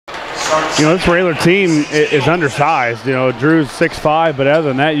you know, this Railer team is undersized. You know, Drew's 6'5", but other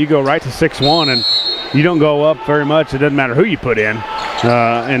than that, you go right to 6'1", and you don't go up very much. It doesn't matter who you put in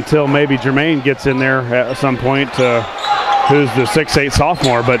until maybe Jermaine gets in there at some point, who's the 6'8"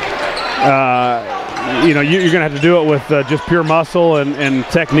 sophomore. But, you know, you're going to have to do it with just pure muscle and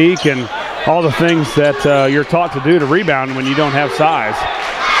technique and all the things that you're taught to do to rebound when you don't have size.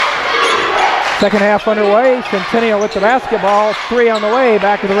 Second half underway. Centennial with the basketball. 3 on the way.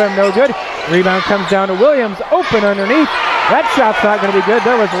 Back of the rim, no good. Rebound comes down to Williams. Open underneath. That shot's not going to be good.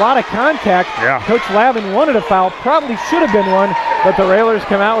 There was a lot of contact. Yeah. Coach Lavin wanted a foul. Probably should have been one, but the Railers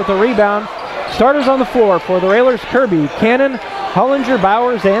come out with the rebound. Starters on the floor for the Railers: Kirby, Cannon, Hollinger,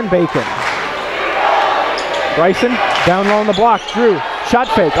 Bowers, and Bacon. Bryson down low on the block. Drew, shot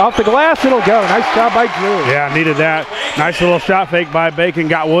fake off the glass. It'll go. Nice job by Drew. Yeah, needed that. Nice little shot fake by Bacon.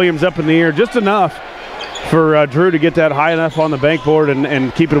 Got Williams up in the air just enough for Drew to get that high enough on the bank board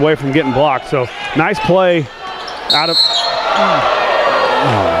and keep it away from getting blocked. So nice play out of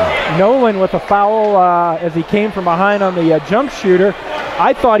Nolan with a foul as he came from behind on the jump shooter.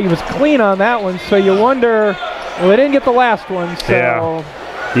 I thought he was clean on that one, so you wonder, well, they didn't get the last one, so.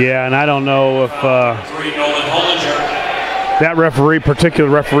 Yeah, and I don't know if that particular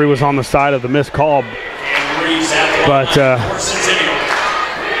referee was on the side of the missed call, but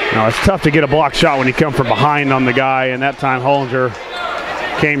no, it's tough to get a block shot when you come from behind on the guy, and that time Hollinger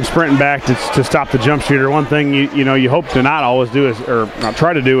came sprinting back to stop the jump shooter. One thing you hope to not always do is, or not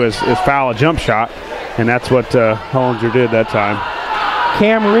try to do, is foul a jump shot, and that's what Hollinger did that time.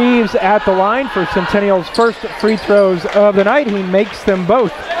 Cam Reeves at the line for Centennial's first free throws of the night. He makes them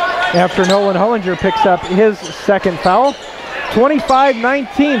both after Nolan Hollinger picks up his second foul.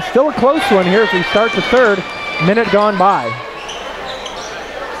 25-19, still a close one here as we start the third. Minute gone by.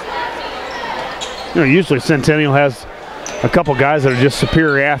 You know, usually Centennial has a couple guys that are just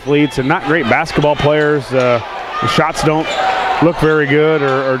superior athletes and not great basketball players. The shots don't look very good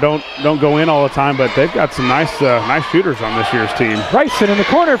or don't go in all the time, but they've got some nice shooters on this year's team. Bryson in the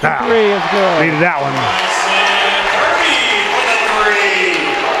corner for 3 is good. Needed that one.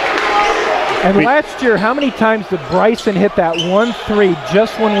 And last year, how many times did Bryson hit that 1-3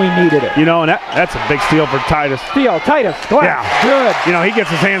 just when we needed it? You know, and that's a big steal for Titus. Titus, glass, yeah. Good. You know, he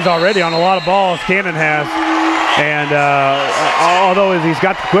gets his hands already on a lot of balls, Cannon has. And although he's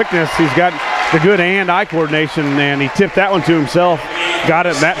got the quickness, he's got the good hand-eye coordination, and he tipped that one to himself. Got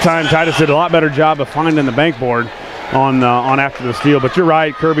it that time. Titus did a lot better job of finding the bank board on after the steal. But you're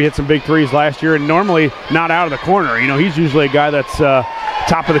right, Kirby hit some big threes last year, and normally not out of the corner. You know, he's usually a guy that's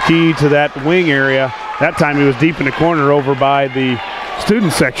top of the key to that wing area. That time he was deep in the corner over by the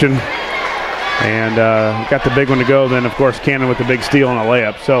student section, and got the big one to go. Then, of course, Cannon with the big steal and a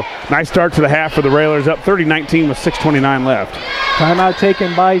layup. So nice start to the half for the Railers, up 30-19 with 6:29 left. Timeout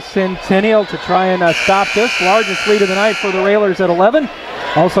taken by Centennial to try and stop this. Largest lead of the night for the Railers at 11.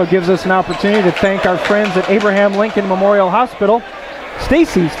 Also gives us an opportunity to thank our friends at Abraham Lincoln Memorial Hospital,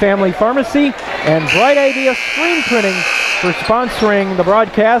 Stacy's Family Pharmacy, and Bright Idea Screen Printing for sponsoring the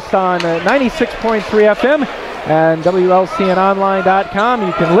broadcast on 96.3 FM and WLCNonline.com.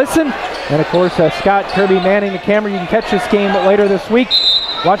 You can listen. And, of course, Scott Kirby manning the camera. You can catch this game later this week.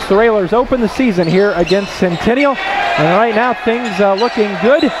 Watch the Railers open the season here against Centennial. And right now, things looking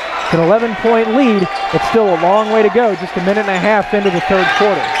good. It's an 11-point lead. It's still a long way to go, just a minute and a half into the third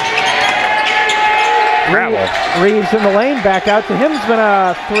quarter. Reeves in the lane, back out to Himsman.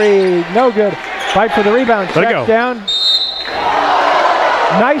 A 3, no good. Fight for the rebound, check down.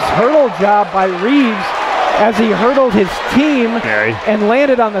 Nice hurdle job by Reeves as he hurdled his team and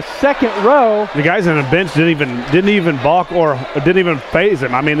landed on the second row. The guys on the bench didn't even balk or didn't even phase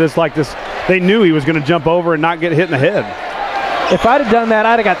him. I mean, it's like this. They knew he was going to jump over and not get hit in the head. If I'd have done that,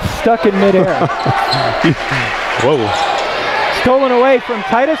 I'd have got stuck in midair. Whoa! Stolen away from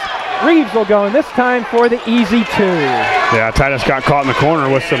Titus. Reeves will go, and this time for the easy 2. Yeah, Titus got caught in the corner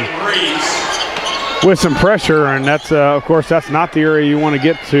with some pressure, and that's of course that's not the area you want to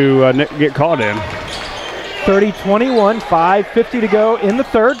get caught in. 30-21, 5:50 to go in the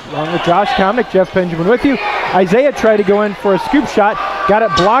third. Along with Josh Komnick, Jeff Benjamin with you. Isaiah tried to go in for a scoop shot, got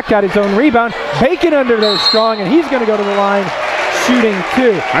it blocked, got his own rebound. Bacon under there strong, and he's going to go to the line shooting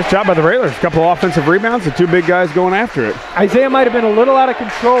 2. Nice job by the Railers. A couple of offensive rebounds, the 2 big guys going after it. Isaiah might have been a little out of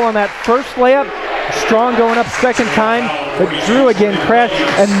control on that first layup. Strong going up second time, but Drew again crashed,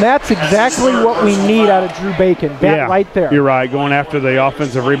 and that's exactly what we need out of Drew Bacon. That right there. You're right, going after the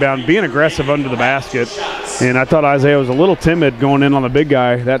offensive rebound, being aggressive under the basket. And I thought Isaiah was a little timid going in on the big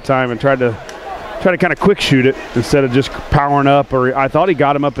guy that time and tried to kind of quick shoot it instead of just powering up. Or I thought he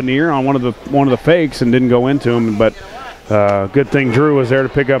got him up in the air on one of the fakes and didn't go into him, but Good thing Drew was there to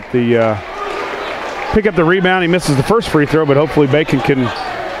pick up the rebound. He misses the first free throw, but hopefully Bacon can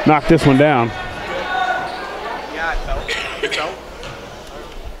knock this one down.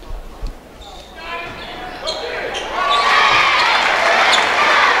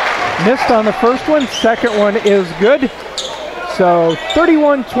 Missed on the first one. Second one is good. So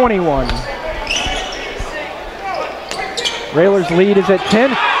 31-21. Railers lead is at 10.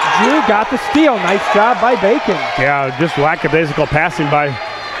 Drew got the steal. Nice job by Bacon. Yeah, just lackadaisical passing by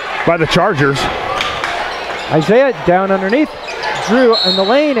the Chargers. Isaiah down underneath. Drew in the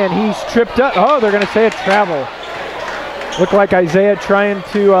lane, and he's tripped up. Oh, they're going to say a travel. Looked like Isaiah trying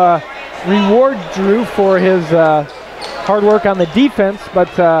to reward Drew for his hard work on the defense, but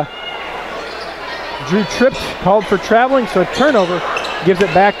Drew tripped, called for traveling, so a turnover gives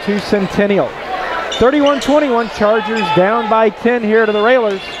it back to Centennial. 31-21, Chargers down by 10 here to the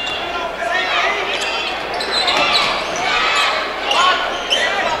Railers.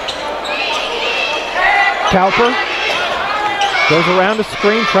 Cowper goes around the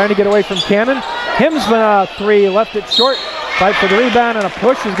screen, trying to get away from Cannon. Hemsman, three, left it short. Fight for the rebound, and a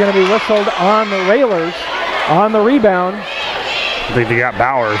push is going to be whistled on the Railers. On the rebound. I think they got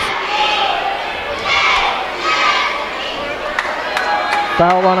Bowers.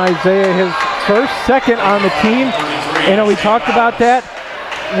 Foul on Isaiah, his first, second on the team. And we talked about that.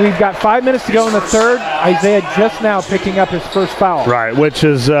 We've got 5 minutes to go in the third. Isaiah just now picking up his first foul. Right, which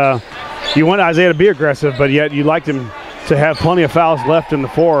is, you want Isaiah to be aggressive, but yet you like him to have plenty of fouls left in the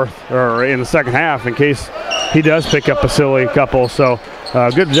fourth or in the second half in case he does pick up a silly couple. So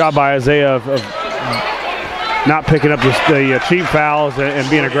good job by Isaiah of not picking up the cheap fouls and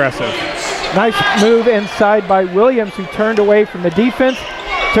being aggressive. Nice move inside by Williams, who turned away from the defense,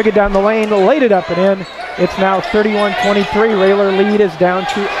 took it down the lane, laid it up and in. It's now 31-23. Railer lead is down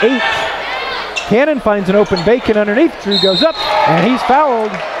to 8. Cannon finds an open Bacon underneath. Drew goes up, and he's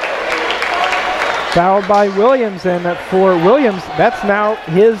fouled. Fouled by Williams, and for Williams, that's now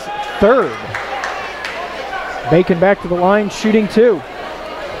his third. Bacon back to the line, shooting 2.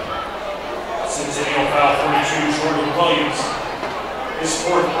 Centennial foul 42, Jordan Williams. His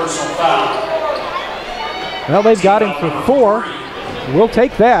fourth personal foul. Well, they've got him for 4. We'll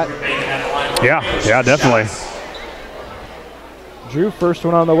take that. Yeah, definitely. Drew, first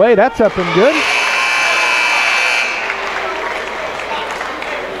one on the way. That's up and good.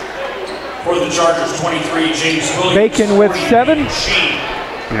 For the Chargers, 23, James Williams. Bacon with 7.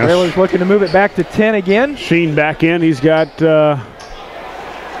 Yes. Railers looking to move it back to 10 again. Sheen back in. He's got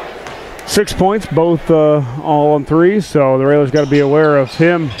 6 points, both all on 3, so the Railers got to be aware of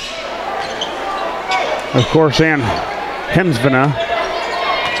him. Of course, and Hemsvena.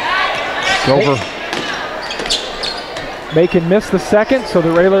 Over. Bacon missed the second, so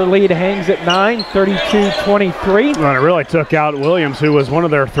the Railer lead hangs at 9, 32-23. Well, it really took out Williams, who was one of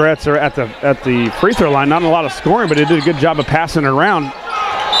their threats at the free throw line. Not a lot of scoring, but he did a good job of passing it around.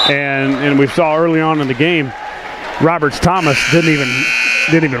 And we saw early on in the game, Roberts Thomas didn't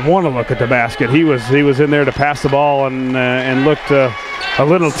even want to look at the basket. He was in there to pass the ball and looked a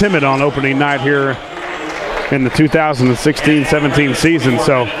little timid on opening night here in the 2016-17 season.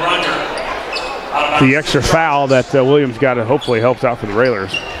 So the extra foul that Williams got hopefully helps out for the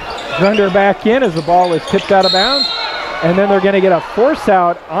Railers. Grunder back in as the ball is tipped out of bounds, and then they're going to get a force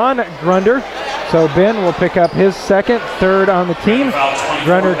out on Grunder. So Ben will pick up his second, third on the team.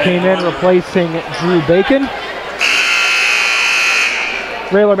 Grunder came in replacing Drew Bacon.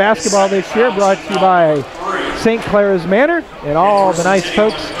 Railer basketball this year brought to you by St. Clair's Manor and all the nice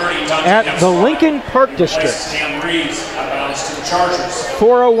folks at the Lincoln Park District.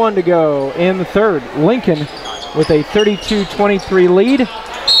 4:01 to go in the third. Lincoln with a 32-23 lead.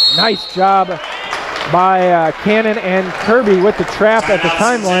 Nice job by Cannon and Kirby with the trap at the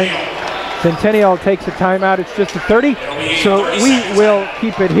timeline. Centennial takes a timeout. It's just a 30, so we will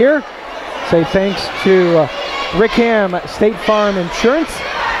keep it here. Say thanks to Rickham State Farm Insurance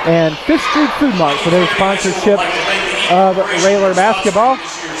and Fifth Street Food Mart for their sponsorship of Railer basketball.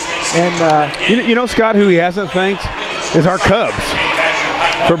 And you know, Scott, who he hasn't thanked is our Cubs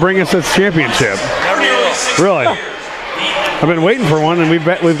for bringing us this championship. Really, I've been waiting for one, and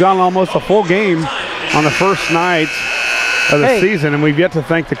we've gone almost a full game on the first night of the season, and we've yet to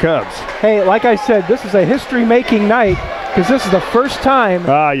thank the Cubs. Hey, like I said, this is a history-making night because this is the first time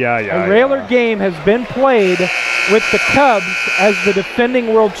a Railer game has been played with the Cubs as the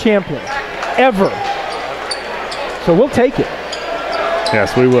defending world champions ever. So we'll take it.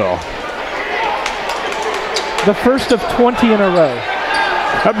 Yes, we will. The first of 20 in a row.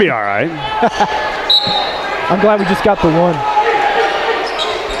 That'd be all right. I'm glad we just got the one.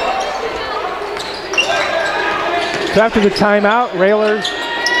 So after the timeout, Railers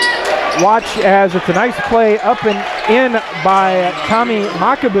watch as it's a nice play up and in by Tommy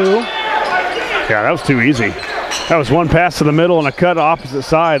Makabu. Yeah, that was too easy. That was one pass to the middle and a cut opposite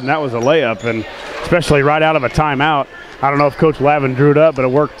side, and that was a layup, and especially right out of a timeout. I don't know if Coach Lavin drew it up, but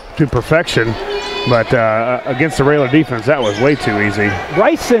it worked to perfection. But against the Railer defense, that was way too easy.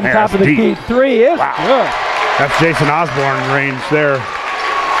 Bryson, Man, top of the key. Three is good. That's Jason Osborne range there.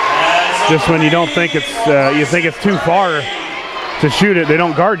 Just when you don't think it's, you think it's too far to shoot it, they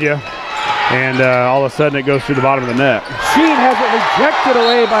don't guard you, and all of a sudden it goes through the bottom of the net. Sheen has it rejected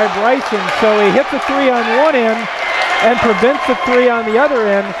away by Bryson, so he hits the three on one end and prevents the three on the other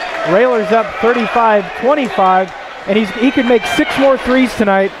end. Railers up 35-25, and he could make 6 more threes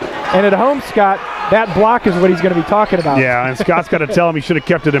tonight. And at home, Scott, that block is what he's going to be talking about. Yeah, and Scott's got to tell him he should have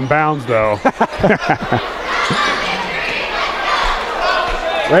kept it in bounds, though.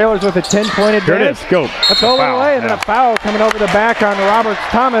 Railers with a 10-point advantage. Here it is, go. That's all away, and then a foul coming over the back on Roberts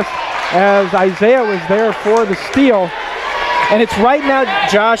Thomas as Isaiah was there for the steal. And it's right now,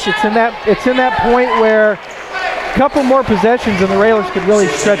 Josh, it's in that point where a couple more possessions and the Railers could really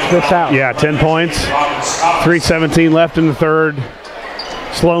stretch this out. Yeah, 10 points, 3:17 left in the third.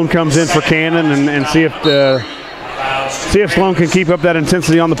 Sloan comes in for Cannon and see if Sloan can keep up that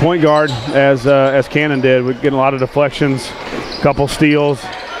intensity on the point guard as Cannon did. We're getting a lot of deflections, a couple steals.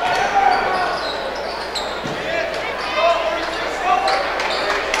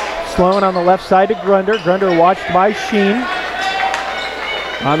 Sloan on the left side to Grunder. Grunder watched by Sheen.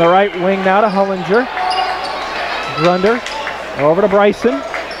 On the right wing now to Hullinger. Grunder over to Bryson.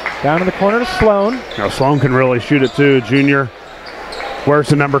 Down in the corner to Sloan. Now Sloan can really shoot it too, junior. Where's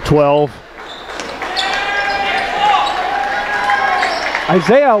the number 12?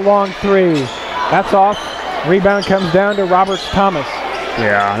 Isaiah, long three. That's off. Rebound comes down to Roberts Thomas.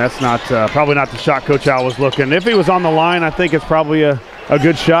 Yeah, that's not probably not the shot Coach Al was looking. If he was on the line, I think it's probably a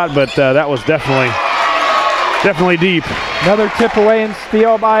good shot, but that was definitely deep. Another tip away and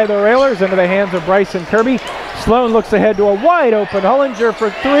steal by the Railers into the hands of Bryson Kirby. Sloan looks ahead to a wide open Hullinger for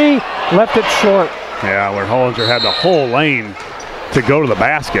three. Left it short. Yeah, where Hullinger had the whole lane to go to the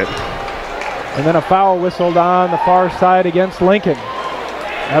basket. And then a foul whistled on the far side against Lincoln.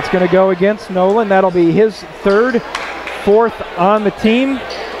 That's going to go against Nolan. That'll be his third, fourth on the team.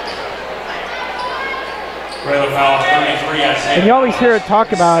 And you always hear it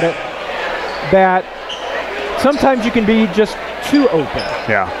talk about it, that sometimes you can be just too open.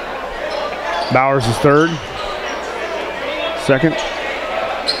 Yeah. Bowers is third. Second.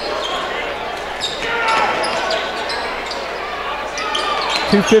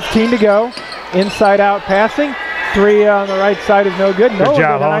 .2:15 to go. Inside out passing. Three on the right side is no good. Nolan did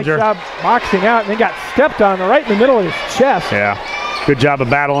a nice job boxing out and then got stepped on right in the middle of his chest. Yeah. Good job of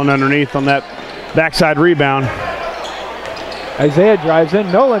battling underneath on that backside rebound. Isaiah drives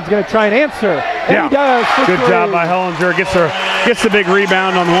in. Nolan's going to try and answer. And he does. Good job by Hullinger. Gets the big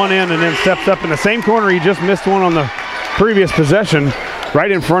rebound on one end and then steps up in the same corner. He just missed one on the previous possession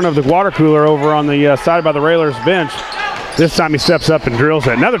right in front of the water cooler over on the side by the Railers bench. This time he steps up and drills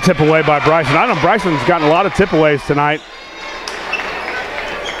it. Another tip away by Bryson. I know Bryson's gotten a lot of tip aways tonight.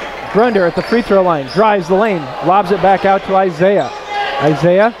 Grunder at the free throw line. Drives the lane. Lobs it back out to Isaiah.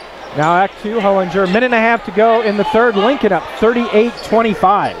 Isaiah now act two. Hullinger. Minute and a half to go in the third. Lincoln up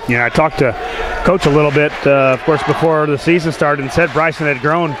 38-25. Yeah, I talked to Coach a little bit, of course, before the season started and said Bryson had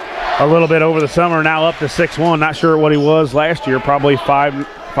grown a little bit over the summer, now up to 6'1". Not sure what he was last year, probably 5'10",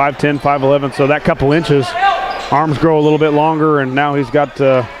 5'11". So that couple inches, arms grow a little bit longer, and now he's got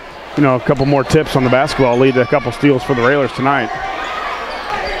a couple more tips on the basketball, lead to a couple steals for the Railers tonight.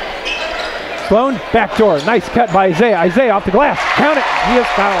 Sloan, backdoor, nice cut by Isaiah. Isaiah off the glass, count it, he is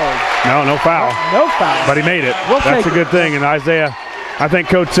fouled. No foul. No foul. But he made it. We'll That's a good thing, and Isaiah, I think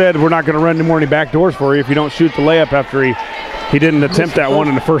Coach said we're not going to run any back doors for you if you don't shoot the layup after he didn't attempt that one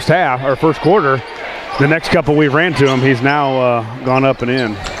in the first half or first quarter. The next couple we ran to him, he's now gone up and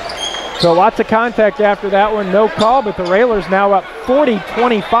in. So lots of contact after that one, no call, but the Railers now up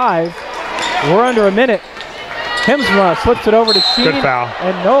 40-25. We're under a minute. Hemsma slips it over to Sheen. Good foul.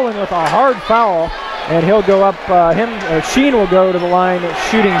 And Nolan with a hard foul, and he'll go up. Sheen will go to the line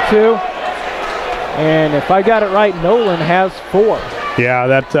shooting two. And if I got it right, Nolan has 4. Yeah,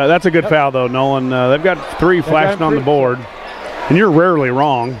 that's a good foul though, Nolan. They've got 3 flashing on the board, and you're rarely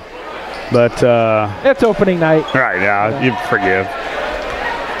wrong, but it's opening night. Right? Yeah, you forgive.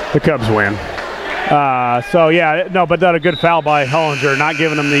 The Cubs win. But that a good foul by Hullinger, not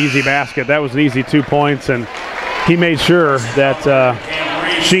giving him the easy basket. That was an easy 2 points, and he made sure that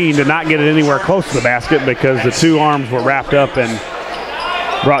Sheen did not get it anywhere close to the basket because the 2 arms were wrapped up and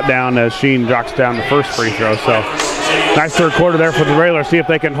brought down as Sheen drops down the first free throw. So Nice third quarter there for the Railers. See if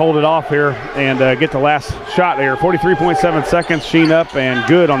they can hold it off here and get the last shot here. 43.7 seconds. Sheen up and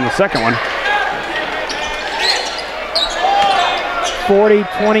good on the second one.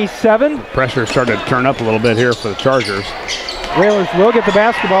 40-27. Pressure started to turn up a little bit here for the Chargers. Railers will get the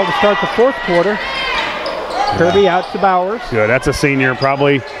basketball to start the fourth quarter. Kirby out to Bowers. Good. That's a senior.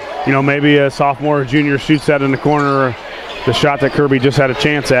 Probably, maybe a sophomore or junior shoots that in the corner. The shot that Kirby just had a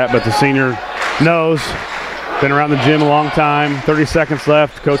chance at, but the senior knows. Been around the gym a long time. 30 seconds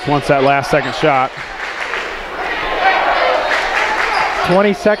left. Coach wants that last second shot.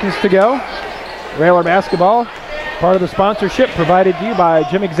 20 seconds to go. Railer basketball, part of the sponsorship provided to you by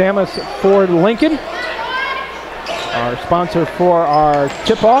Jim Examus Ford Lincoln, our sponsor for our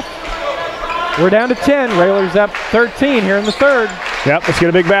tip-off. We're down to 10. Railers up 13 here in the third. Yep, let's get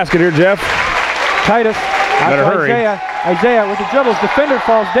a big basket here, Jeff. Titus. Better hurry. Isaiah with the dribbles. Defender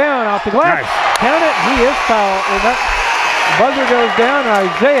falls down off the glass. Nice. Count it. He is fouled. That buzzer goes down.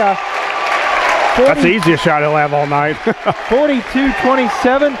 Isaiah. That's the easiest shot he'll have all night.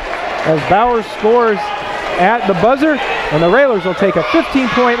 42-27 as Bowers scores at the buzzer. And the Railers will take a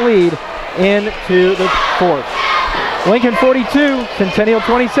 15-point lead into the fourth. Lincoln 42, Centennial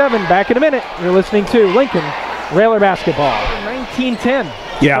 27. Back in a minute. You're listening to Lincoln Railer basketball. 19-10.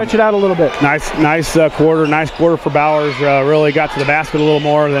 Yeah. Stretch it out a little bit. Nice quarter. Nice quarter for Bowers. Really got to the basket a little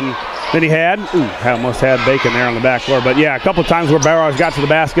more than he had. Ooh, almost had Bacon there on the back floor. But yeah, a couple of times where Bowers got to the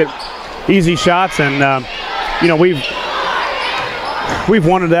basket. Easy shots, and we've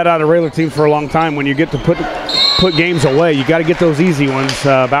wanted that out of Railer teams for a long time. When you get to put games away, you got to get those easy ones.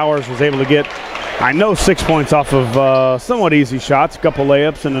 Bowers was able to get, 6 points off of somewhat easy shots, a couple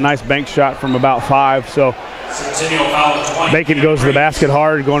layups, and a nice bank shot from about 5. So Bacon goes to the basket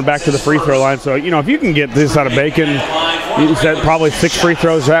hard, going back to the free throw line. So, if you can get this out of Bacon, he's at probably 6 free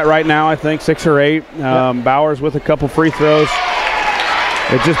throws right now, I think, 6 or 8. Bowers with a couple free throws.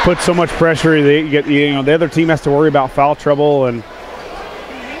 It just puts so much pressure. The other team has to worry about foul trouble, and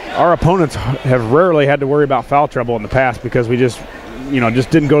our opponents have rarely had to worry about foul trouble in the past because we just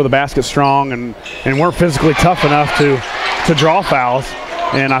didn't go to the basket strong and weren't physically tough enough to draw fouls.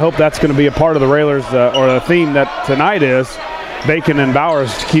 And I hope that's going to be a part of the Railers or the theme that tonight is Bacon and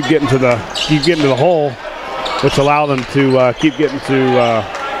Bowers keep getting to the hole, which allow them to keep getting to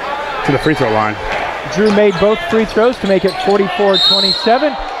the free throw line. Drew made both free throws to make it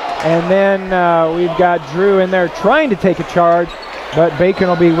 44-27. And then we've got Drew in there trying to take a charge, but Bacon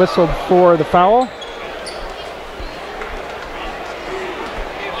will be whistled for the foul.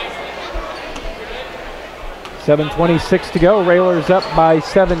 .26 to go. Railers up by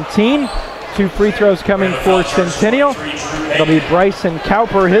 17. 2 free throws coming for Centennial. It'll be Bryson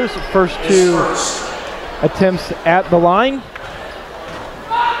Cowper, his first 2 attempts at the line.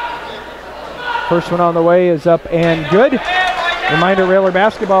 First one on the way is up and good. Reminder, Railer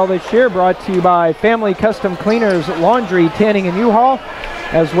basketball this year brought to you by Family Custom Cleaners, Laundry, Tanning, and U-Haul,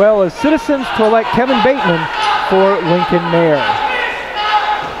 as well as citizens to elect Kevin Bateman for Lincoln Mayor.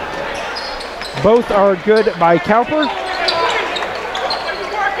 Both are good by Cowper.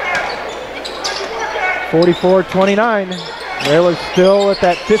 44-29. Railers still at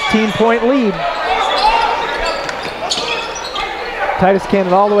that 15-point lead. Titus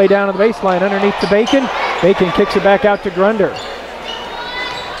Cannon all the way down to the baseline underneath to Bacon. Bacon kicks it back out to Grunder.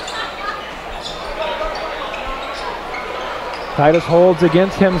 Titus holds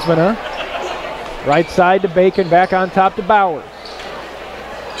against Hemsmann. Right side to Bacon, back on top to Bowers.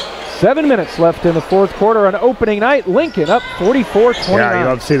 7 minutes left in the fourth quarter on opening night. Lincoln up 44-29. Yeah, you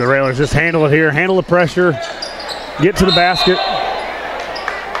love to see the Railers just handle it here, handle the pressure, get to the basket.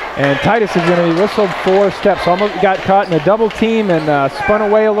 And Titus is going to be whistled for steps. Almost got caught in a double team and spun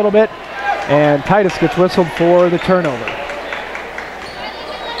away a little bit. And Titus gets whistled for the turnover.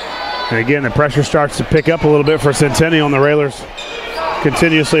 And again, the pressure starts to pick up a little bit for Centennial, and the Railers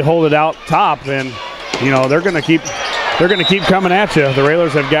continuously hold it out top. And they're going to keep coming at you. The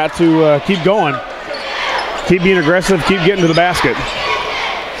Railers have got to keep going, keep being aggressive, keep getting to the basket.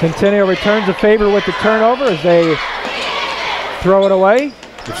 Centennial returns a favor with the turnover as they throw it away.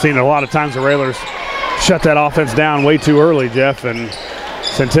 We've seen a lot of times the Railers shut that offense down way too early, Jeff, and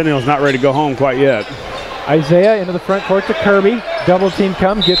Centennial's not ready to go home quite yet. Isaiah into the front court to Kirby. Double team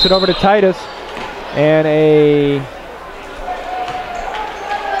comes, gets it over to Titus. And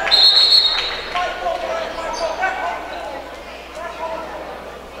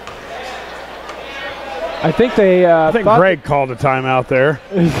I think Greg called a timeout there.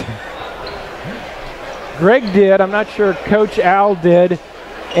 Greg did. I'm not sure Coach Al did.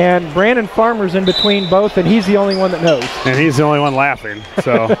 And Brandon Farmer's in between both, and he's the only one that knows. And he's the only one laughing.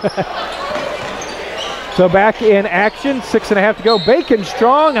 So So back in action, 6.5 to go. Bacon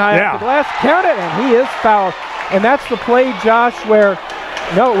strong, high off the glass, count it, and he is fouled. And that's the play, Josh, where,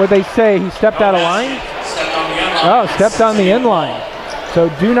 no, what they say, he stepped out of line? Oh, stepped on the end line. So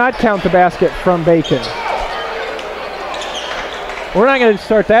do not count the basket from Bacon. We're not going to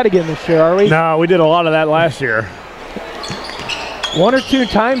start that again this year, are we? No, we did a lot of that last year. 1 or 2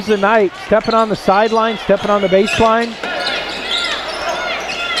 times a night, stepping on the sideline, stepping on the baseline.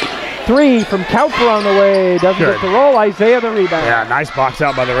 3 from Kauper on the way, doesn't get the roll. Isaiah the rebound. Yeah, nice box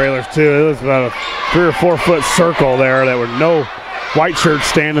out by the Railers too. It was about a 3 or 4 foot circle there. There were no white shirts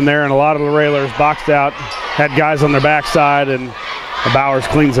standing there, and a lot of the Railers boxed out, had guys on their backside, and Bowers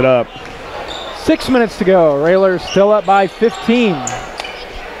cleans it up. 6 minutes to go. Railers still up by 15.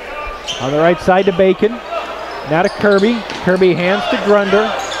 On the right side to Bacon. Now to Kirby. Kirby hands to Grunder.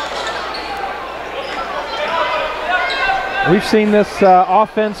 We've seen this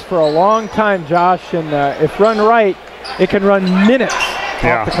offense for a long time, Josh, and if run right, it can run minutes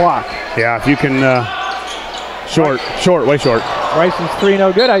off the clock. Yeah, if you can, way short. Bryson's 3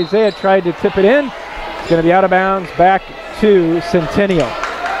 no good. Isaiah tried to tip it in. It's going to be out of bounds, back to Centennial.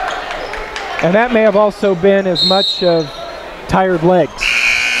 And that may have also been as much of tired legs.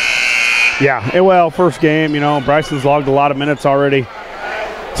 Yeah, well, first game, Bryson's logged a lot of minutes already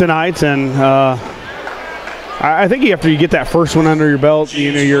tonight, and I think after you get that first one under your belt,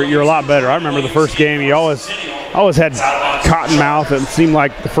 you're a lot better. I remember the first game, you always had cotton mouth. It seemed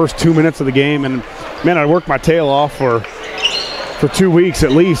like the first 2 minutes of the game, and man, I worked my tail off for 2 weeks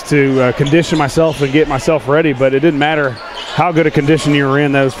at least to condition myself and get myself ready. But it didn't matter how good a condition you were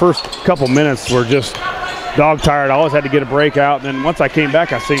in. Those first couple minutes were just dog tired. I always had to get a break out. And then once I came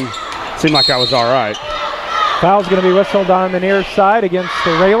back, I seemed like I was all right. Foul's going to be whistled on the near side against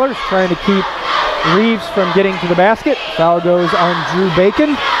the Railers, trying to keep Reeves from getting to the basket. Foul goes on Drew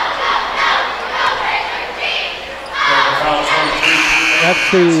Bacon.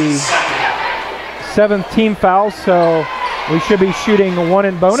 That's the 7th team foul, so we should be shooting 1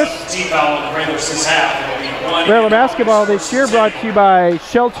 in bonus. Railer basketball this year brought to you by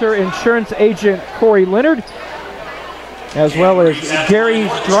Shelter Insurance agent Corey Leonard, as well as Gary's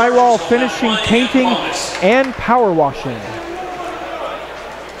Drywall Finishing, Painting, and Power Washing.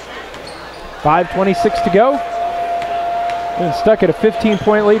 5:26 to go. Been stuck at a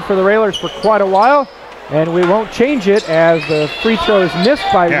 15-point lead for the Railers for quite a while, and we won't change it as the free throw is missed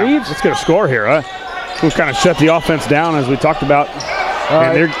by Reeves. Let's get a score here. We've kind of shut the offense down as we talked about,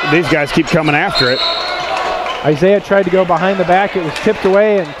 and these guys keep coming after it. Isaiah tried to go behind the back. It was tipped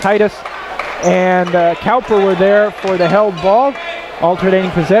away, and Titus and Kauper were there for the held ball. Alternating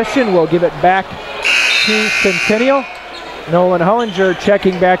possession. We'll give it back to Centennial. Nolan Hollinger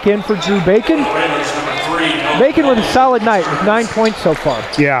checking back in for Drew Bacon. Bacon with a solid night with 9 points so far.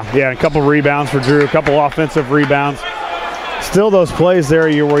 Yeah, a couple rebounds for Drew, a couple offensive rebounds. Still those plays there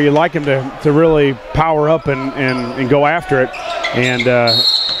where you like him to really power up and go after it, and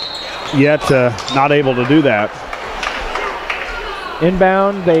yet not able to do that.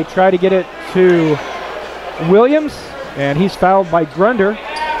 Inbound, they try to get it to Williams, and he's fouled by Grunder.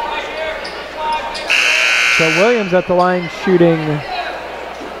 So Williams at the line shooting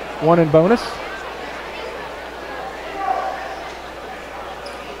 1 in bonus.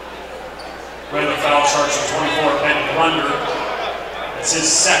 Railer foul charge for 24, Ben Grunder. That's his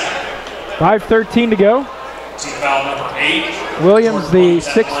 2nd. 5:13 to go. Team foul number 8. Williams, the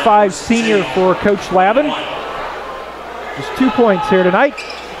 6'5 senior for Coach Lavin. Just 2 points here tonight.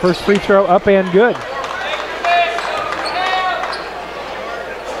 First free throw up and good.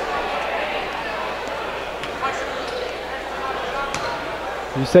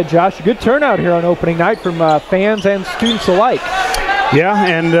 You said, Josh, a good turnout here on opening night from fans and students alike. Yeah,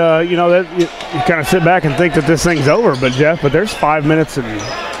 and that you kind of sit back and think that this thing's over, but there's 5 minutes and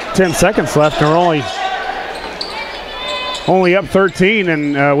 10 seconds left, and we're only up 13,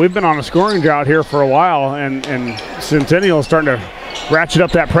 and we've been on a scoring drought here for a while, and Centennial is starting to ratchet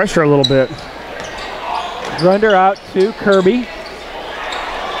up that pressure a little bit. Grunder out to Kirby.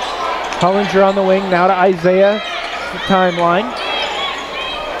 Hollinger on the wing, now to Isaiah. The timeline.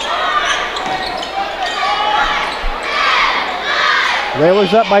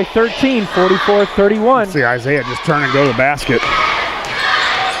 Railers up by 13, 44-31. See Isaiah just turn and go to the basket.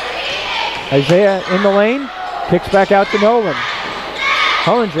 Isaiah in the lane, kicks back out to Nolan.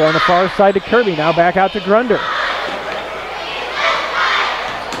 Hollinger on the far side to Kirby, now back out to Grunder.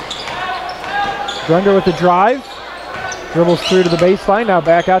 Grunder with the drive, dribbles through to the baseline, now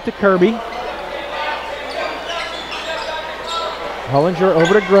back out to Kirby. Hollinger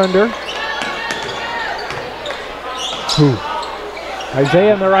over to Grunder.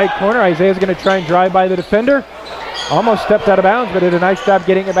 Isaiah in the right corner. Isaiah's going to try and drive by the defender. Almost stepped out of bounds, but did a nice job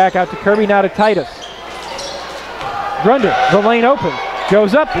getting it back out to Kirby. Now to Titus. Grunder, the lane open.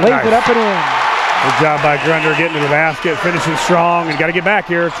 Goes up, lays it up and in. Good job by Grunder getting to the basket, finishing strong, and got to get back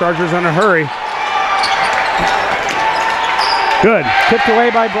here. Chargers in a hurry. Good. Tipped away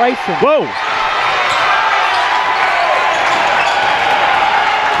by Bryson. Whoa.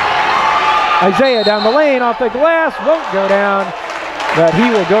 Isaiah down the lane, off the glass, won't go down, but he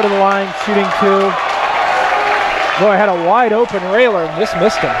will go to the line, shooting 2. Boy, had a wide open Railer, and this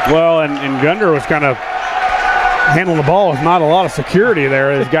missed him. Well, and Grunder was kind of handling the ball with not a lot of security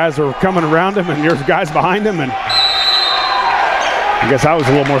there. His guys were coming around him, and there's guys behind him, and I guess I was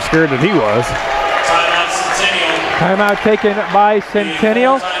a little more scared than he was. Timeout taken by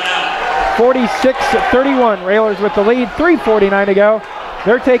Centennial. 46-31. Railers with the lead. 3:49 to go.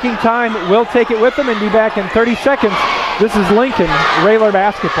 They're taking time. We'll take it with them and be back in 30 seconds. This is Lincoln Railer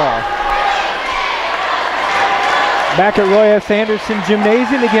basketball. Back at Roy S. Anderson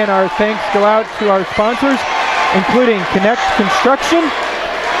Gymnasium. Again, our thanks go out to our sponsors, including Connect Construction,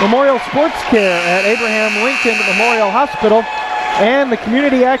 Memorial Sports Care at Abraham Lincoln Memorial Hospital, and the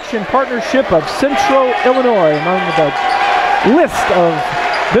Community Action Partnership of Central Illinois, among the list of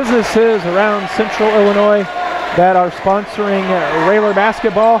businesses around Central Illinois that are sponsoring Railer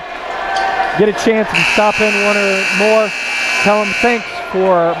basketball. Get a chance to stop in one or more. Tell them thanks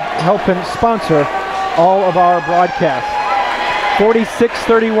for helping sponsor all of our broadcasts.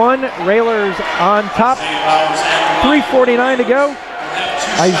 46-31, Railers on top. 3:49 to go.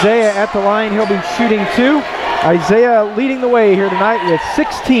 Isaiah at the line, he'll be shooting 2. Isaiah leading the way here tonight with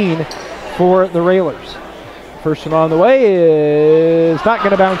 16 for the Railers. First one on the way is not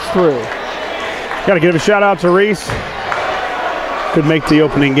going to bounce through. Got to give a shout out to Reese. Could make the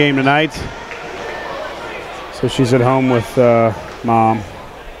opening game tonight. So she's at home with Mom.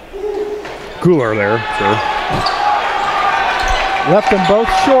 Cooler there, sure. Left them both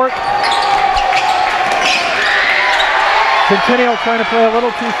short. Centennial trying to play a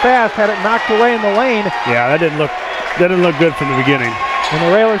little too fast, had it knocked away in the lane. Yeah, that didn't look good from the beginning. And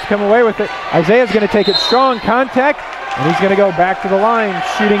the Railers come away with it. Isaiah's going to take it strong, contact, and he's going to go back to the line,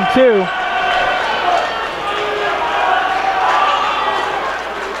 shooting 2.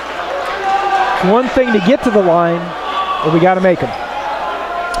 It's one thing to get to the line, but we got to make them.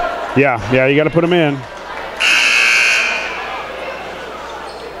 Yeah, you got to put them in.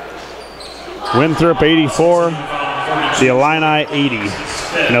 Winthrop 84, the Illini 80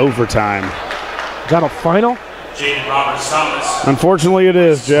 in overtime. Is that a final? Unfortunately, it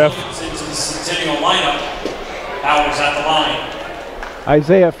is, Jeff. Into the Centennial lineup. Howard's at the line.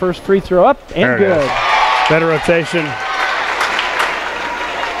 Isaiah, first free throw up and good. Better rotation.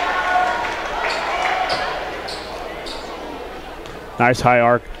 Nice high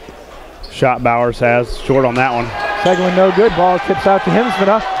arc shot Bowers has. Short on that one. Second one no good. Ball tips out to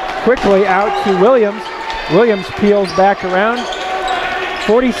Hemsmith. Quickly out to Williams. Williams peels back around.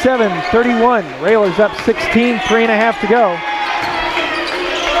 47-31. Railers up 16, 3.5 to go.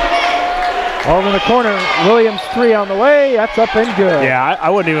 All in the corner. Williams 3 on the way. That's up and good. Yeah, I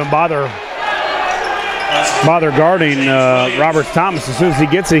wouldn't even bother guarding Roberts Thomas. As soon as he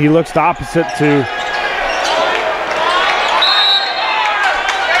gets it, he looks the opposite to.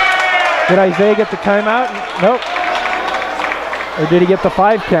 Did Isaiah get the timeout? Nope. Or did he get the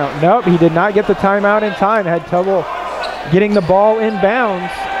 5 count? Nope, he did not get the timeout in time. Had trouble getting the ball in bounds.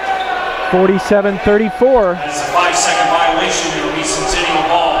 47-34. That's a 5-second violation. It'll be Centennial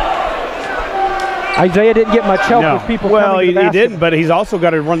ball. Isaiah didn't get much help with people coming to the basket. He didn't, but he's also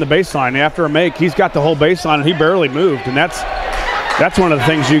got to run the baseline. After a make, he's got the whole baseline, and he barely moved. And that's one of the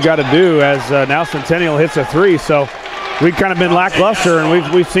things you got to do as now Centennial hits a 3. So we've kind of been lackluster,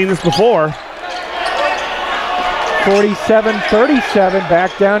 and we've seen this before. 47-37,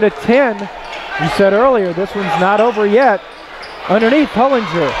 back down to 10. You said earlier, this one's not over yet. Underneath,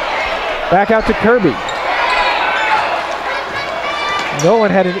 Hullinger. Back out to Kirby.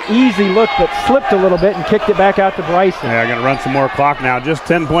 Nolan had an easy look, but slipped a little bit and kicked it back out to Bryson. Yeah, going to run some more clock now. Just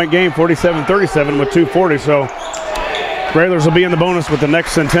 10-point game, 47-37 with 2:40. So Railers will be in the bonus with the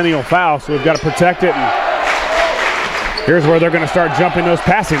next Centennial foul, so we've got to protect it. And here's where they're going to start jumping those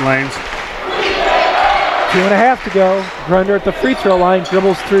passing lanes. 2.5 to go. Grunder at the free throw line,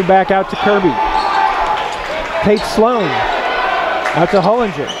 dribbles through back out to Kirby. Tate Sloan out to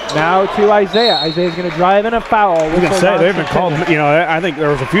Hullinger. Now to Isaiah. Isaiah's going to drive in a foul. I was going to say, they've been called, I think there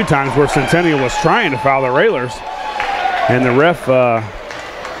was a few times where Centennial was trying to foul the Railers, and the ref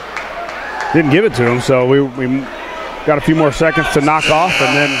didn't give it to him, so we got a few more seconds to knock off,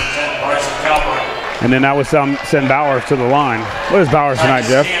 and then And then that would send Bowers to the line. What is Bowers tonight,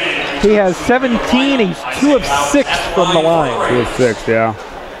 Jeff? He has 17. He's 2 of 6 from the line. 2 of 6, yeah.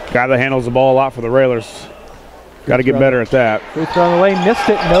 Guy that handles the ball a lot for the Railers. Got to get better at that. Free throw on the way, missed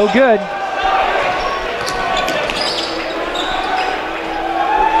it, no good.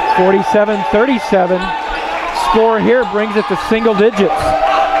 47-37. Score here brings it to single digits.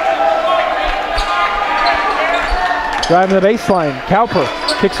 Driving the baseline, Cowper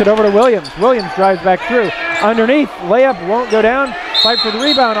kicks it over to Williams. Williams drives back through. Underneath, layup won't go down. Fight for the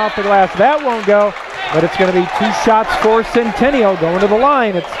rebound off the glass. That won't go, but it's going to be 2 shots for Centennial. Going to the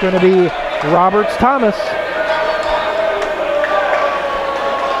line, it's going to be Roberts-Thomas.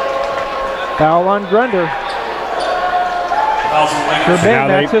 Foul on Grunder. Champaign,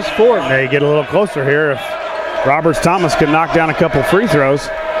 that's his 4th. They get a little closer here if Roberts-Thomas can knock down a couple free throws.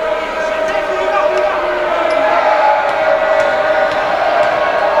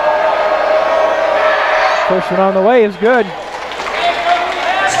 First one on the way is good.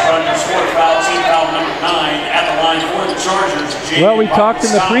 Well, we talked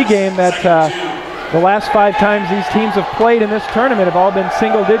in the pregame that the last 5 times these teams have played in this tournament have all been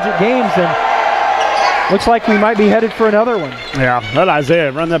single-digit games, and looks like we might be headed for another one. Yeah, let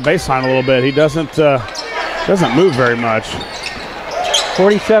Isaiah run that baseline a little bit. He doesn't move very much.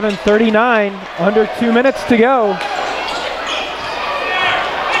 47-39, under 2 minutes to go.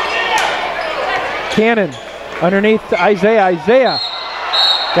 Cannon underneath to Isaiah. Isaiah,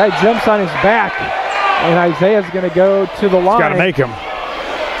 guy jumps on his back, and Isaiah's going to go to the line. Got to make him.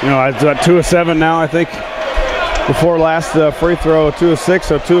 You know, it's 2 of 7 now, I think. Before last free throw, 2 of 6,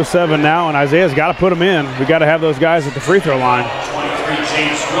 so 2 of 7 now, and Isaiah's got to put them in. We got to have those guys at the free throw line. 23,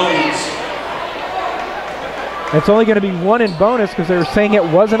 James Williams. It's only going to be 1 in bonus because they were saying it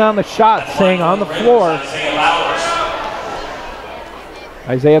wasn't on the shot, saying on the floor.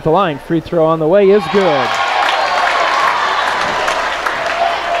 Isaiah at the line. Free throw on the way is good.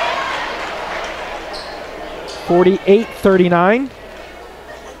 (48-39).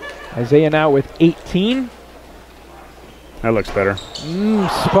 Isaiah now with 18. That looks better.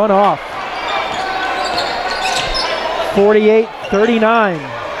 Spun off. 48-39.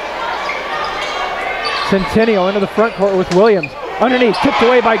 Centennial into the front court with Williams. Underneath, tipped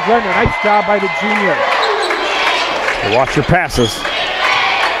away by Grunder. Nice job by the junior. Watch your passes.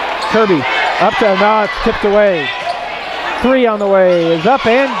 Kirby up to, now it's tipped away. 3 on the way is up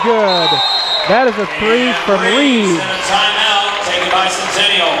and good. That is a 3 from Reed. Timeout taken by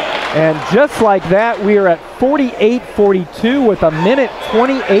Centennial. And just like that, we are at 48-42 with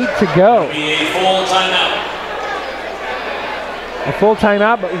 1:28 to go. Be a full timeout. A full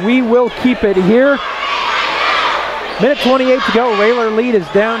timeout, but we will keep it here. 1:28 to go. Railer lead is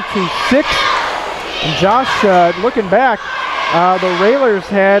down to 6. And Josh, looking back, the Railers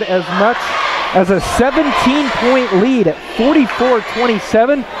had as much as a 17-point lead at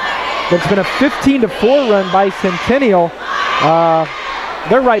 44-27. That's been a 15-4 run by Centennial.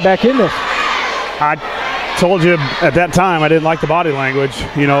 They're right back in this. I told you at that time I didn't like the body language.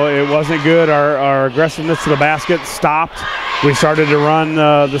 You know, it wasn't good. Our aggressiveness to the basket stopped. We started to run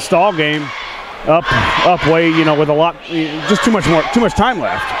the stall game up way, you know, with a lot, just too much time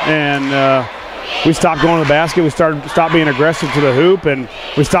left. And we stopped going to the basket. We stopped being aggressive to the hoop, and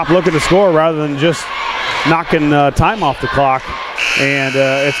we stopped looking to score rather than just knocking time off the clock. And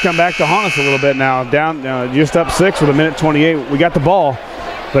it's come back to haunt us a little bit now. Down just up 6 with 1:28. We got the ball,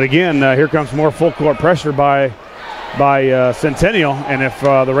 but again, here comes more full court pressure by Centennial. And if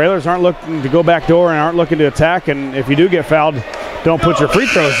the Railers aren't looking to go back door and aren't looking to attack, and if you do get fouled, don't put your free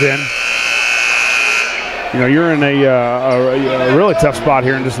throws in. You know, you're in a really tough spot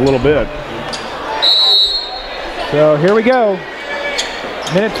here in just a little bit. So here we go.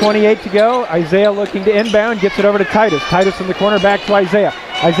 1:28 to go. Isaiah looking to inbound, gets it over to Titus. Titus in the corner, back to Isaiah.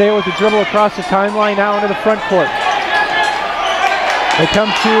 Isaiah with the dribble across the timeline, now into the front court. They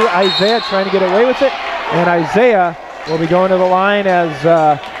come to Isaiah trying to get away with it, and Isaiah will be going to the line as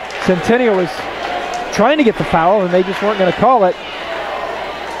Centennial was trying to get the foul, and they just weren't going to call it.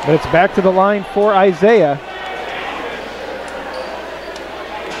 But it's back to the line for Isaiah.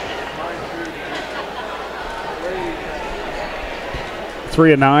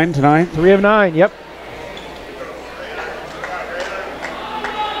 Three of 9 tonight. 3 of 9, yep.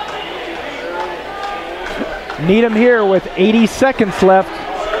 Needham here with 80 seconds left.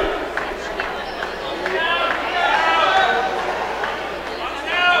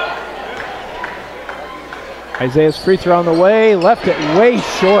 Isaiah's free throw on the way, left it way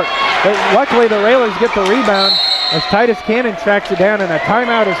short. But luckily the Railers get the rebound as Titus Cannon tracks it down, and a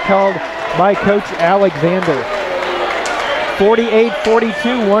timeout is called by Coach Alexander.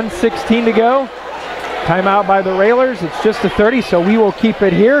 48-42, 1:16 to go. Timeout by the Railers. It's just a 30, so we will keep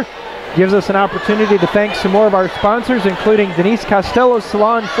it here. Gives us an opportunity to thank some more of our sponsors, including Denise Costello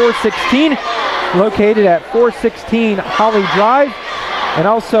Salon 416, located at 416 Holly Drive, and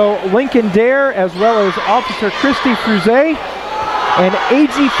also Lincoln Dare, as well as Officer Christy Fruze and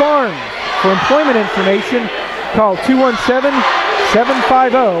AG Farms. For employment information, call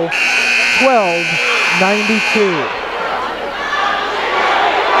 217-750-1292.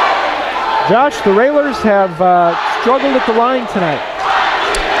 Josh, the Railers have struggled at the line tonight.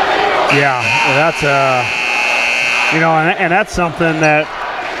 Yeah, that's and that's something that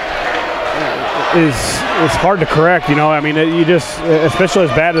is hard to correct. I mean, you just, especially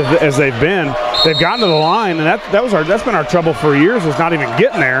as bad as they've been, they've gotten to the line, and that's been our trouble for years, is not even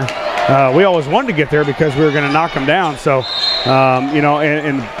getting there. We always wanted to get there because we were going to knock them down. So,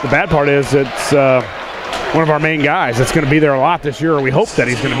 and the bad part is it's one of our main guys that's going to be there a lot this year, or we hope that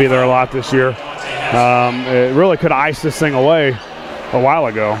he's going to be there a lot this year. It really could have iced this thing away a while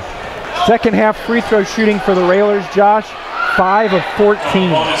ago. Second half free throw shooting for the Railers, Josh, 5 of 14.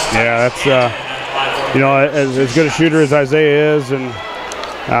 Yeah, that's, as good a shooter as Isaiah is, and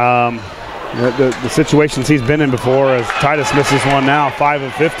the situations he's been in before, as Titus misses one now, 5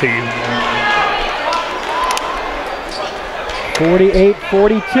 of 15.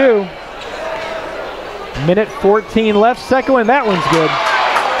 48-42. Minute 14 left. Second one, that one's good.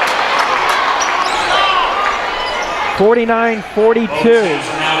 49-42.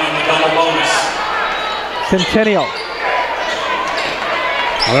 Centennial.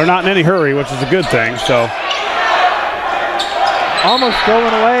 Well, they're not in any hurry, which is a good thing. So almost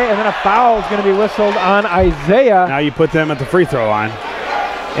stolen away, and then a foul is going to be whistled on Isaiah. Now you put them at the free throw line.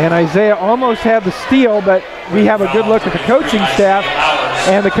 And Isaiah almost had the steal, but we have a good look at the coaching staff,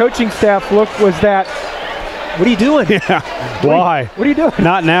 and the coaching staff look was that, what are you doing? Yeah, why? What are you doing?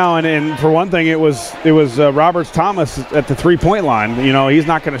 Not now, and for one thing, it was Roberts Thomas at the three-point line. He's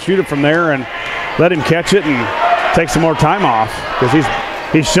not going to shoot it from there, and let him catch it and take some more time off, because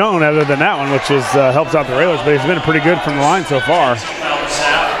he's shown, other than that one, which is helps out the Railers, but he's been pretty good from the line so far.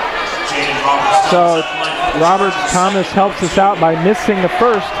 So Roberts Thomas helps us out by missing the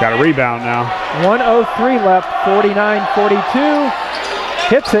first. Got a rebound now. 1:03 left, 49-42.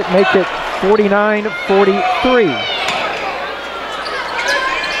 Hits it, make it 49-43.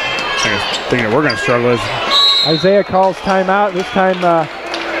 Thinking we're going to struggle is Isaiah calls timeout. This time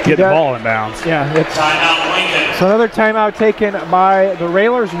get the ball in bounds. Yeah, so another timeout taken by the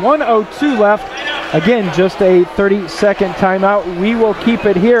Railers. 1:02 left. Again, just a 30-second timeout. We will keep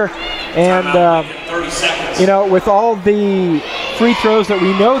it here. And, with all the free throws that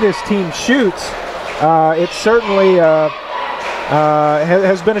we know this team shoots, it certainly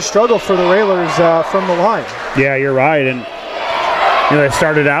has been a struggle for the Railers from the line. Yeah, you're right. And they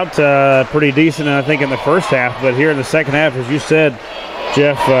started out pretty decent, I think, in the first half. But here in the second half, as you said,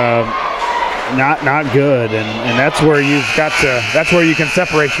 Jeff, not good. And that's where that's where you can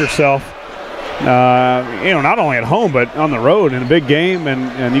separate yourself. Not only at home but on the road in a big game,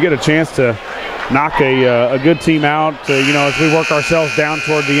 and you get a chance to knock a good team out. As we work ourselves down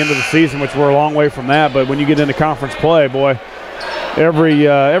toward the end of the season, which we're a long way from that. But when you get into conference play, boy, every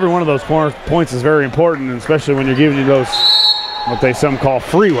one of those points is very important, and especially when you're giving you those what some call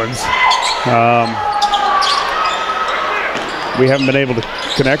free ones. We haven't been able to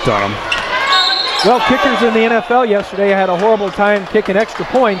connect on them. Well, kickers in the NFL yesterday had a horrible time kicking extra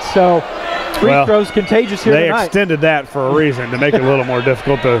points, so free throws contagious here tonight. They extended that for a reason, to make it a little more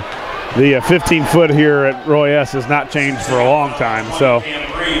difficult. The 15-foot here at Roy S. has not changed for a long time. So,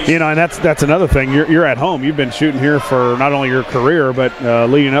 and that's another thing. You're at home. You've been shooting here for not only your career, but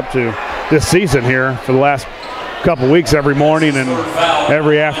leading up to this season here for the last couple weeks, every morning and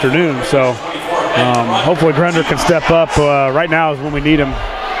every afternoon. So hopefully Grunder can step up. Right now is when we need him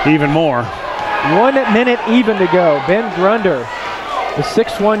even more. 1 minute even to go. Ben Grunder, the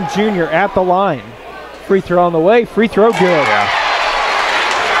 6'1 junior, at the line. Free throw on the way. Free throw good. Yeah.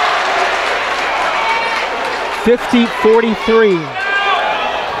 50-43.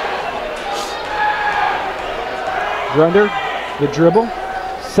 Grunder, the dribble.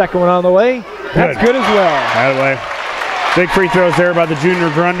 Second one on the way. That's good as well. That way. Big free throws there by the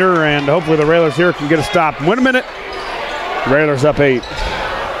junior Grunder, and hopefully the Railers here can get a stop. 1 minute. Railers up 8.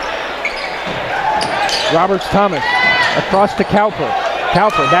 Roberts Thomas across to Cowper.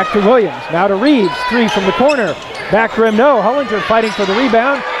 Cowper back to Williams. Now to Reeves. 3 from the corner. Back rim, no. Hollinger fighting for the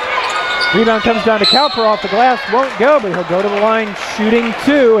rebound. Rebound comes down to Cowper off the glass. Won't go, but he'll go to the line shooting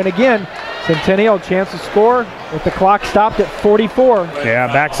 2. And again, Centennial chance to score with the clock stopped at 44. Yeah,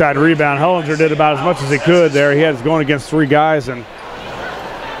 backside rebound. Hollinger did about as much as he could there. He was going against 3 guys, and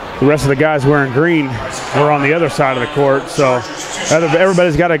the rest of the guys wearing green were on the other side of the court. So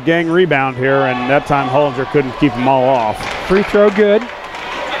everybody's got a gang rebound here, and that time Hollinger couldn't keep them all off. Free throw good.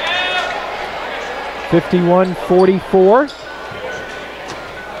 51-44.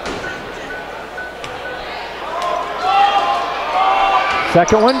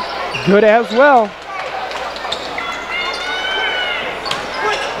 Second one, good as well.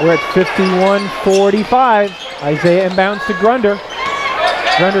 We're at 51-45. Isaiah inbounds to Grunder.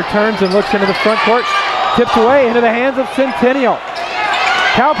 Grunder turns and looks into the front court. Tipped away into the hands of Centennial.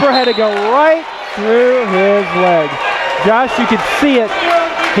 Cowper had to go right through his leg. Josh, you could see it.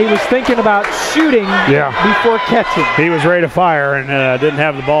 He was thinking about shooting before catching. He was ready to fire and didn't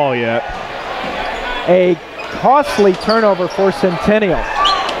have the ball yet. A costly turnover for Centennial.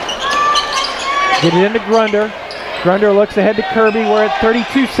 Get it into Grunder. Grunder looks ahead to Kirby. We're at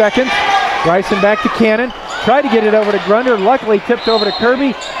 32 seconds. Bryson back to Cannon. Tried to get it over to Grunder. Luckily tipped over to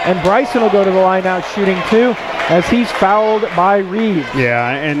Kirby. And Bryson will go to the line now shooting two as he's fouled by Reeves.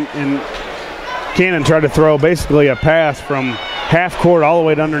 Yeah, and Cannon tried to throw basically a pass from half court all the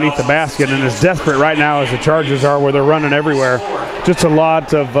way to underneath the basket, and as desperate right now as the Chargers are, where they're running everywhere, just a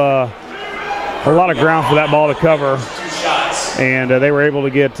lot of ground for that ball to cover, and they were able to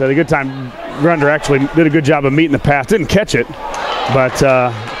get a good time. Grunder actually did a good job of meeting the pass, didn't catch it, but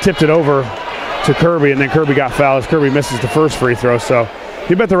tipped it over to Kirby, and then Kirby got fouled as Kirby misses the first free throw. So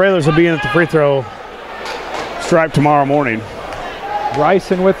you bet the Railers will be in at the free throw stripe tomorrow morning.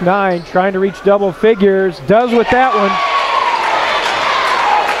 Bryson with 9, trying to reach double figures, does with that one.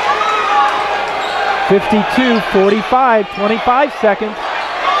 52-45, 25 seconds.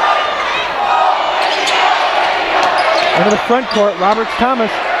 Into the front court, Roberts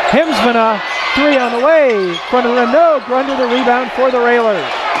Thomas. Hemsmana, 3 on the way. Front of the rim, no. Grunder the rebound for the Railers.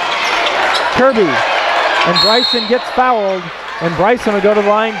 Kirby and Bryson gets fouled, and Bryson will go to the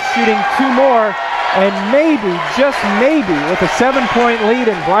line shooting 2 more. And maybe, just maybe, with a 7-point lead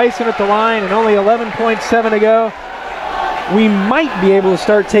and Bryson at the line and only 11.7 to go, we might be able to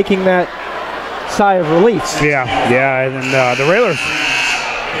start taking that sigh of relief. Yeah, and the Railers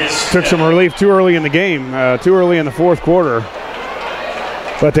took some relief too early in the game, too early in the fourth quarter.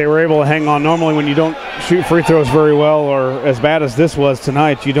 But they were able to hang on. Normally when you don't shoot free throws very well, or as bad as this was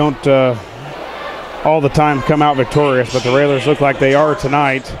tonight, you don't all the time come out victorious. But the Railers look like they are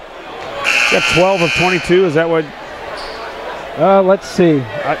tonight. Got 12 of 22, is that what? Let's see.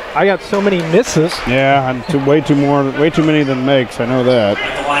 I got so many misses. Yeah, and way too many than makes. I know that.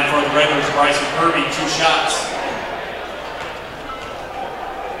 At the line for the Railers, Bryson Kirby, 2 shots.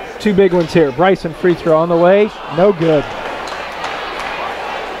 2 big ones here. Bryson free throw on the way, no good.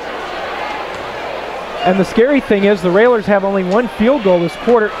 And the scary thing is the Railers have only 1 field goal this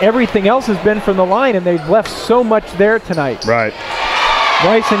quarter. Everything else has been from the line, and they've left so much there tonight. Right.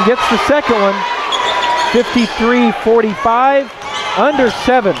 Bryson gets the second one. 53-45, under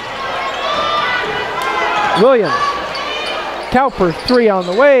 7. Williams. Cowper, 3 on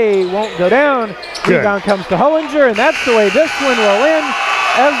the way, won't go down. Good. Rebound comes to Hollinger, and that's the way this one will end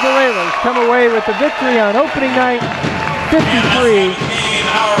as the Railers come away with the victory on opening night, 53-45.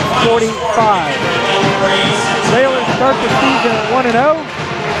 Railers start the season at 1-0.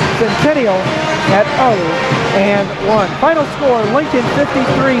 Centennial at 0-1. Final score, Lincoln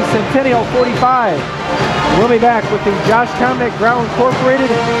 53, Centennial 45. We'll be back with the Josh Komnick Growl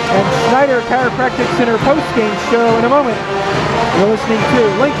Incorporated and Schneider Chiropractic Center post-game show in a moment. You're listening to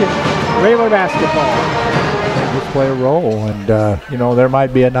Lincoln Railer Basketball. Just play a role, and there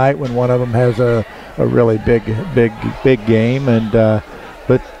might be a night when one of them has a really big game, and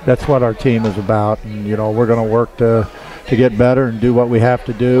but that's what our team is about, and we're going to work to get better and do what we have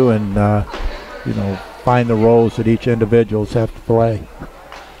to do, and find the roles that each individuals have to play.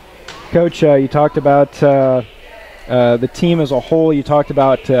 Coach, you talked about the team as a whole. You talked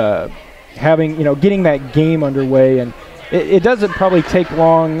about getting that game underway, and it doesn't probably take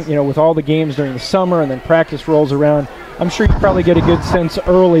long, with all the games during the summer and then practice rolls around. I'm sure you probably get a good sense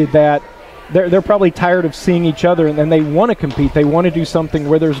early that they're probably tired of seeing each other, and then they want to compete. They want to do something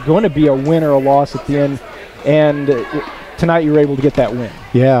where there's going to be a win or a loss at the end, and tonight you were able to get that win.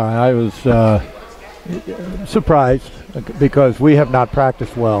 Yeah, I was surprised because we have not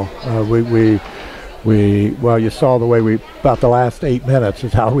practiced well. Well, you saw the way about the last 8 minutes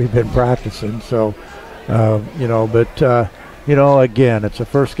is how we've been practicing. So, again, it's the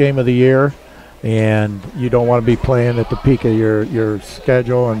first game of the year, and you don't want to be playing at the peak of your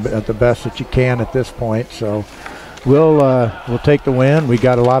schedule and at the best that you can at this point. So, we'll take the win. We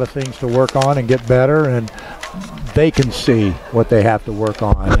got a lot of things to work on and get better, and they can see what they have to work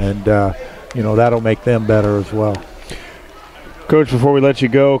on, and that'll make them better as well. Coach, before we let you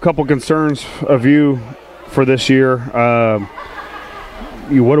go, a couple concerns of you for this year.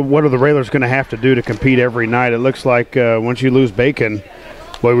 What are the Railers going to have to do to compete every night? It looks like once you lose Bacon,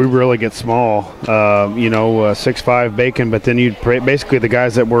 boy, we really get small. 6'5" Bacon, but then basically the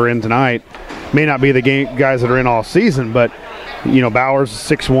guys that were in tonight may not be the guys that are in all season, but Bowers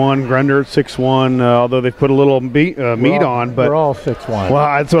 6'1", Grunder 6'1", although they've put a little meat on. But we're all 6'1". Well,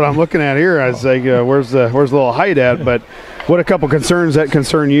 that's what I'm looking at here. I was like, where's the little height at? But what a couple concerns that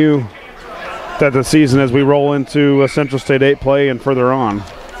concern you that the season as we roll into Central State 8 play and further on?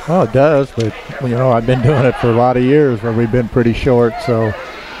 Oh, it does, but I've been doing it for a lot of years where we've been pretty short, so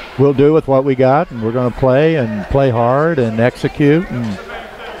we'll do with what we got, and we're going to play hard and execute and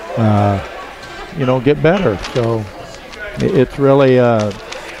get better. So it's really I'm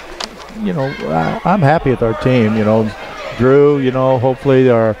happy with our team. Drew,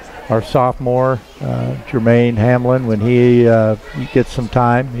 hopefully our sophomore Jermaine Hamlin, when he gets some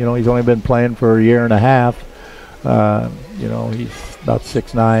time, he's only been playing for a year and a half. He's about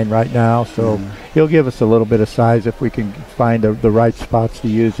 6'9" right now, so he'll give us a little bit of size if we can find the right spots to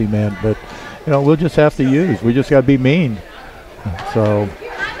use him in. But we'll just have to use. We just got to be mean. So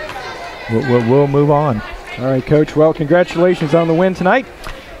we'll move on. All right, Coach. Well, congratulations on the win tonight,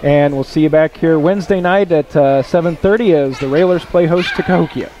 and we'll see you back here Wednesday night at 7:30 as the Railers play host to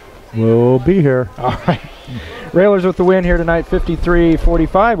Cahokia. We'll be here. All right. Railers with the win here tonight,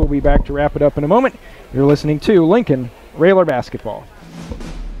 53-45. We'll be back to wrap it up in a moment. You're listening to Lincoln Railer Basketball.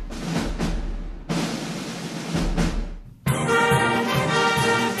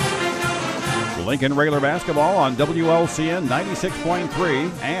 Lincoln Railer Basketball on WLCN 96.3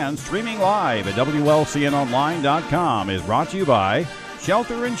 and streaming live at WLCNonline.com is brought to you by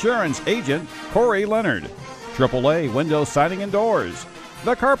Shelter Insurance Agent Corey Leonard, AAA Window Siding and Doors,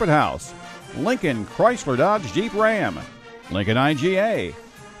 The Carpet House, Lincoln Chrysler Dodge Jeep Ram, Lincoln IGA,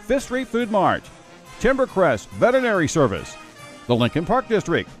 Fifth Street Food Mart, Timbercrest Veterinary Service, the Lincoln Park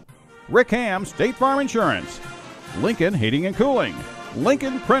District, Rick Ham State Farm Insurance, Lincoln Heating and Cooling,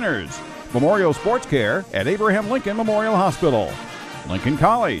 Lincoln Printers, Memorial Sports Care at Abraham Lincoln Memorial Hospital, Lincoln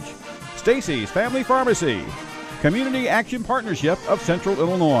College, Stacy's Family Pharmacy, Community Action Partnership of Central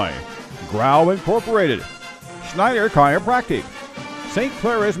Illinois, Grau Incorporated, Schneider Chiropractic, St.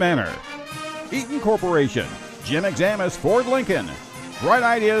 Clara's Manor, Eaton Corporation, Jim Examus Ford Lincoln, Bright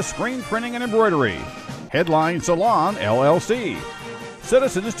Ideas Screen Printing and Embroidery, Headline Salon LLC,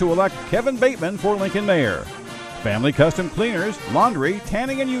 Citizens to elect Kevin Bateman for Lincoln Mayor, Family Custom Cleaners, Laundry,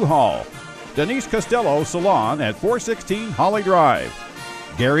 Tanning and U-Haul, Denise Costello Salon at 416 Holly Drive,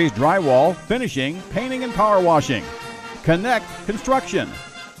 Gary's Drywall, Finishing, Painting and Power Washing, Connect Construction,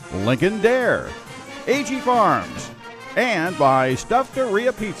 Lincoln Dare, AG Farms, and by Stuffed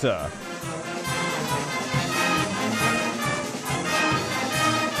Pizza.